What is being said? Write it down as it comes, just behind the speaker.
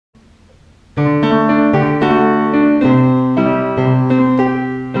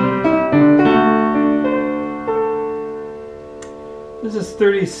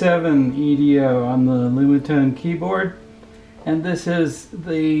37 EDO on the Lumatone keyboard, and this is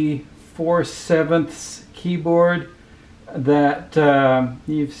the 4/7 keyboard that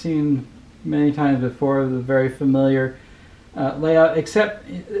you've seen many times before, the very familiar layout, except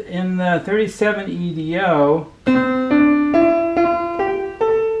in the 37 EDO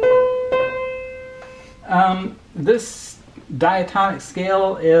this diatonic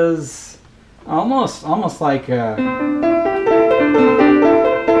scale is almost like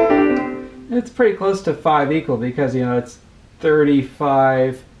it's pretty close to 5 equal, because you know it's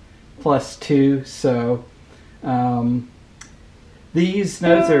 35 plus 2, so these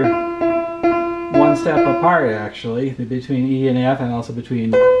notes are one step apart actually, between E and F, and also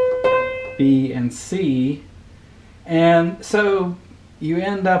between B and C, and so you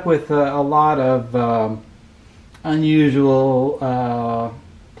end up with a lot of unusual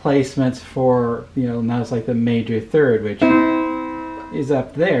placements for, you know, notes like the major third, which is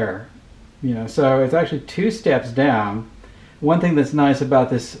up there, you know, so it's actually 2 steps down. One thing that's nice about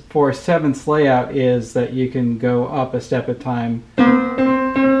this 4/7 layout is that you can go up a step at a time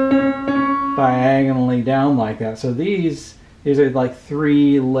diagonally down like that. So these are like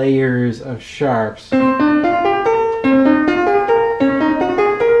 3 layers of sharps,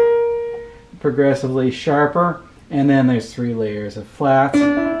 progressively sharper, and then there's 3 layers of flats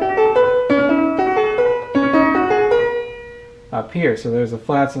up here. So there's the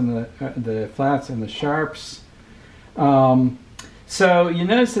flats and the flats and the sharps. So you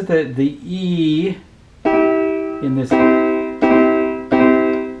notice that the E in this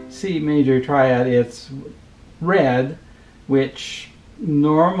C major triad, it's red, which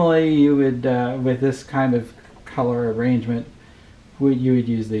normally you would, with this kind of color arrangement, you would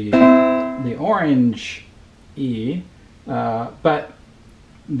use the orange E, but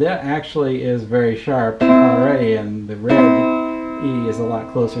that actually is very sharp already, and the red E is a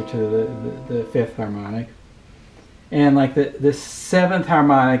lot closer to the 5th harmonic. And like the 7th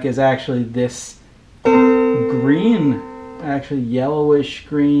harmonic is actually this green, actually yellowish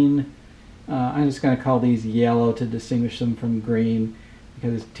green. I'm just going to call these yellow to distinguish them from green,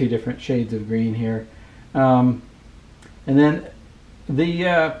 because there's 2 different shades of green here. And then the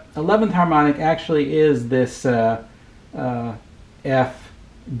 11th harmonic actually is this F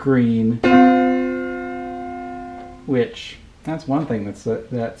green, which that's one thing that's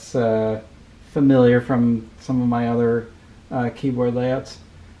familiar from some of my other keyboard layouts.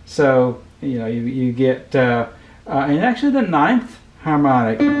 So you know, you get and actually the 9th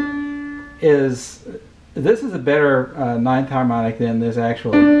harmonic is a better 9th harmonic than this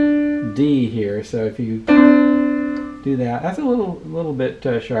actual D here. So if you do that, that's a little bit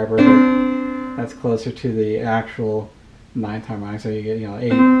sharper, but that's closer to the actual 9th harmonic. So you get, you know,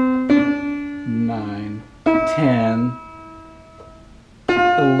 8, 9, 10,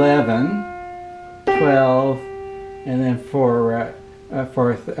 11, 12, and then for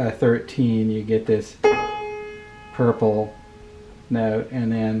 13 you get this purple note,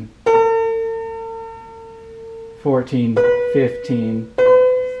 and then 14, 15,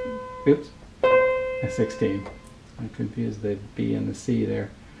 oops, 16. I confused the B and the C there.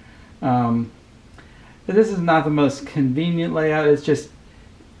 But this is not the most convenient layout. It's just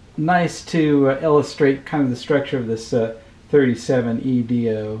nice to illustrate kind of the structure of this 37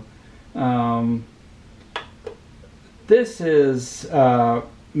 EDO. This is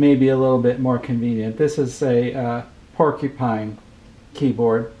maybe a little bit more convenient. This is a porcupine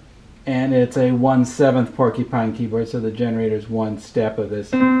keyboard, and it's a 1/7 porcupine keyboard, so the generator is 1 step of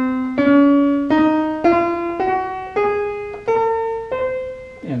this.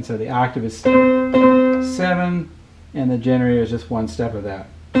 And so the octave is 7, and the generator is just 1 step of that.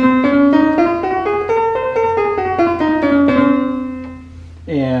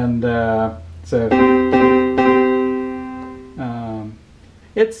 And so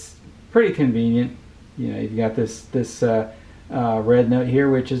it's pretty convenient. You know, you've got this red note here,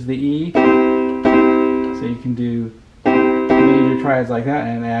 which is the E. So you can do major triads like that,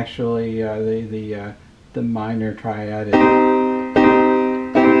 and actually the minor triad is.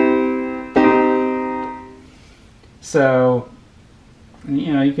 So,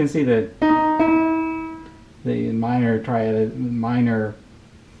 you know, you can see that the minor triad, minor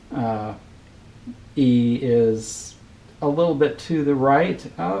E is a little bit to the right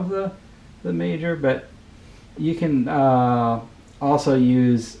of the major, but you can also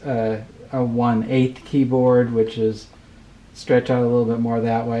use a 1/8 keyboard, which is stretch out a little bit more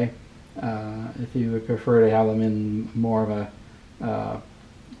that way, if you would prefer to have them in more of a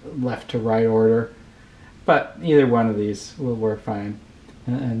left to right order. But either one of these will work fine.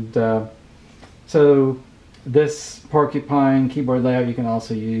 And so This Porcupine keyboard layout you can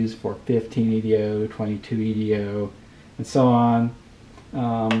also use for 15 EDO, 22 EDO, and so on.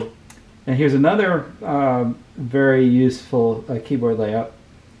 And here's another very useful keyboard layout.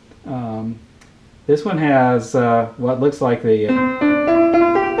 This one has what looks like the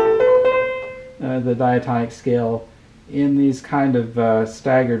diatonic scale in these kind of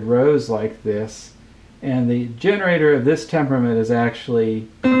staggered rows like this, and the generator of this temperament is actually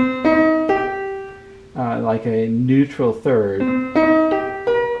like a neutral third.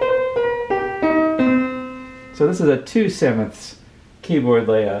 So this is a 2/7 keyboard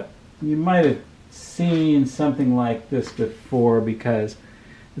layout. You might have seen something like this before, because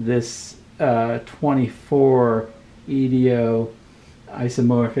this 24 EDO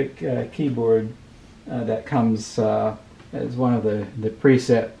isomorphic keyboard that comes as one of the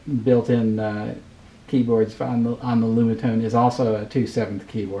preset built-in keyboards on the Lumatone is also a 2/7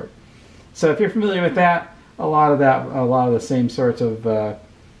 keyboard. So if you're familiar with that, a lot of the same sorts of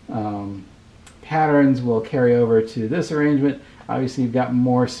patterns will carry over to this arrangement. Obviously, you've got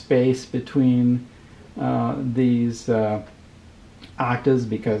more space between these octaves,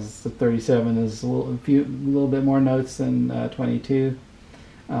 because the 37 is a little bit more notes than 22.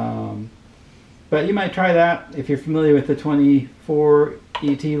 But you might try that if you're familiar with the 24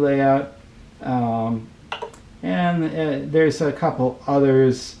 ET layout. And there's a couple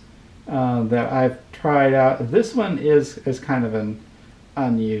others that I've tried out. This one is kind of an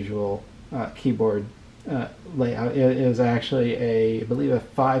unusual keyboard layout. It is actually I believe a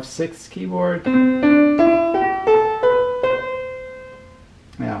 5/6 keyboard.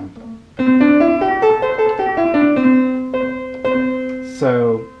 Yeah.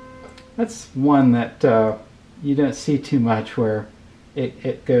 So that's one that you don't see too much, where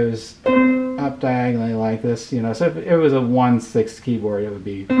it goes up diagonally like this, you know. So if it was a 1/6 keyboard, it would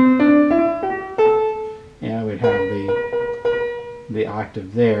be, yeah, we'd have the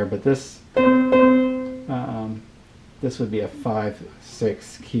octave there, but this this would be a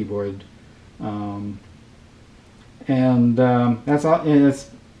 5/6 keyboard, that's all. And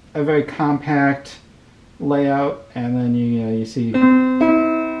it's a very compact layout, and then you see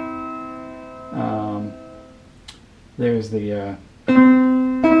there's the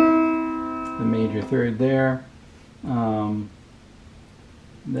major third there.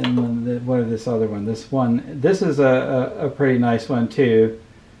 Then what is this other one? This is a pretty nice one too.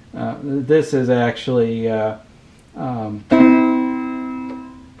 This is actually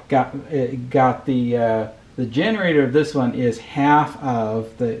got the generator of this one is half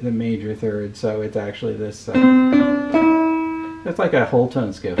of the major third, so it's actually this. It's like a whole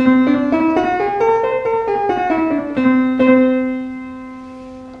tone scale.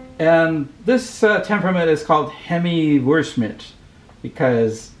 And this temperament is called Hemi-Wurstschmidt,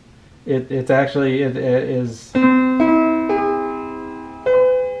 because it is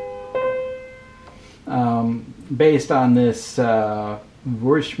based on this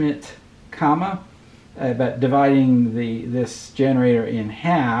Wurstschmidt comma, but dividing this generator in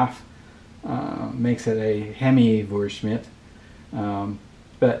half makes it a Hemi-Wurstschmidt.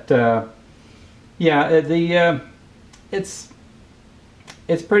 Yeah, it's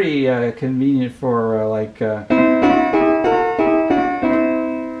pretty convenient for like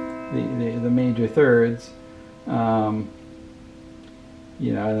the major thirds, you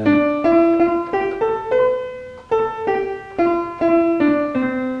know. And then,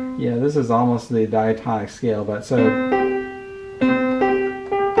 yeah, this is almost the diatonic scale, but so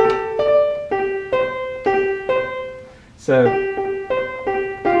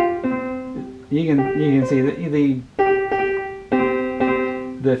you can see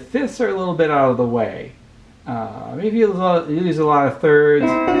the fifths are a little bit out of the way. If you use a lot of thirds,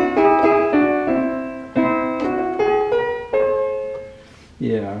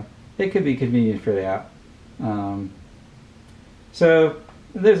 yeah, it could be convenient for that. So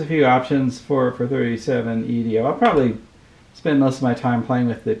there's a few options for 37 EDO. I'll probably spend most of my time playing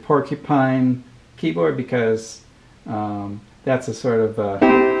with the Porcupine keyboard, because that's a sort of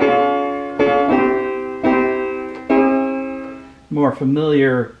more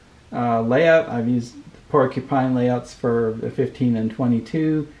familiar layout. I've used Porcupine layouts for 15 and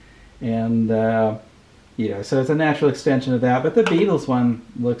 22, and so it's a natural extension of that. But the Beatles one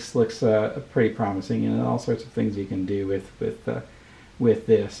looks pretty promising, and all sorts of things you can do with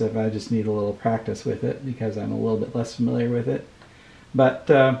this. If I just need a little practice with it, because I'm a little bit less familiar with it. But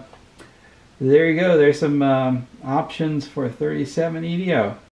there you go. There's some options for 37 EDO.